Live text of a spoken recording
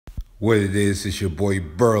What it is, it's your boy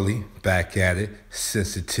Burly, back at it.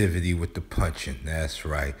 Sensitivity with the punching. That's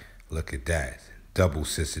right. Look at that. Double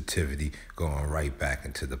sensitivity going right back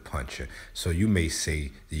into the puncher. So you may say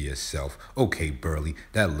to yourself, okay, Burly,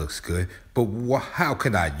 that looks good, but how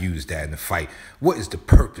can I use that in a fight? What is the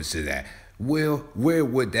purpose of that? Well, where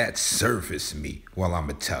would that service me? Well, I'm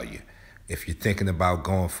going to tell you. If you're thinking about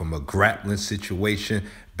going from a grappling situation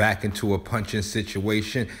back into a punching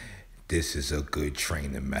situation, this is a good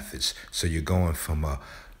training methods. So you're going from a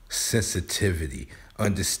sensitivity,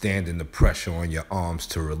 understanding the pressure on your arms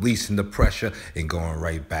to releasing the pressure and going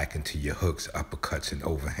right back into your hooks, uppercuts, and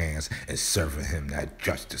overhands and serving him that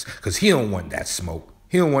justice. Because he don't want that smoke.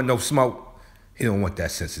 He don't want no smoke. He don't want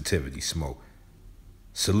that sensitivity smoke.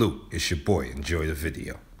 Salute. It's your boy. Enjoy the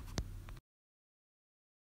video.